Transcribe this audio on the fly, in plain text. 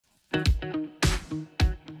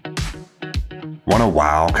Want to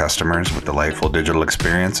wow customers with delightful digital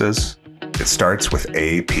experiences? It starts with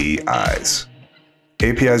APIs.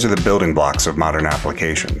 APIs are the building blocks of modern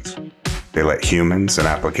applications. They let humans and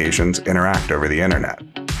applications interact over the internet.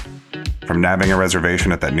 From nabbing a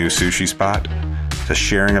reservation at that new sushi spot to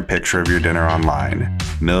sharing a picture of your dinner online,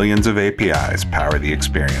 millions of APIs power the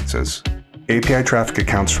experiences. API traffic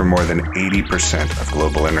accounts for more than 80% of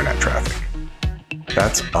global internet traffic.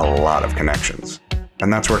 That's a lot of connections,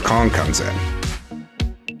 and that's where Kong comes in.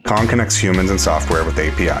 Kong connects humans and software with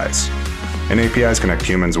APIs, and APIs connect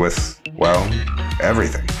humans with, well,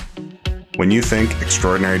 everything. When you think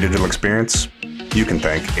extraordinary digital experience, you can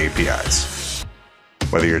thank APIs.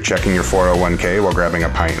 Whether you're checking your 401k while grabbing a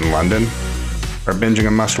pint in London, or binging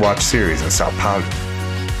a must-watch series in Sao Paulo,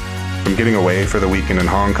 from getting away for the weekend in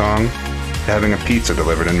Hong Kong to having a pizza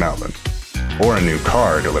delivered in Melbourne, or a new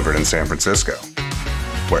car delivered in San Francisco.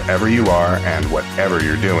 Wherever you are and whatever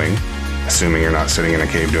you're doing, assuming you're not sitting in a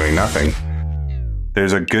cave doing nothing,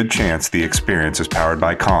 there's a good chance the experience is powered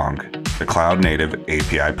by Kong, the cloud-native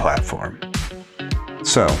API platform.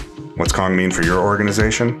 So, what's Kong mean for your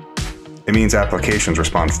organization? It means applications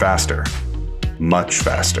respond faster, much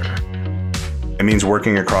faster. It means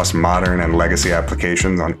working across modern and legacy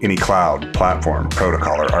applications on any cloud, platform,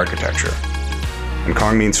 protocol, or architecture. And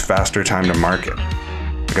Kong means faster time to market,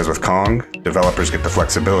 because with Kong, developers get the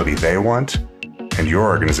flexibility they want, and your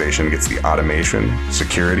organization gets the automation,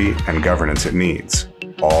 security, and governance it needs,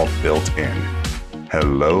 all built in.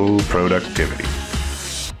 Hello, productivity.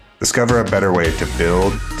 Discover a better way to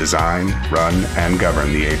build, design, run, and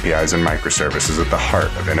govern the APIs and microservices at the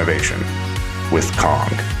heart of innovation with Kong.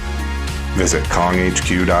 Visit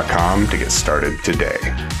konghq.com to get started today.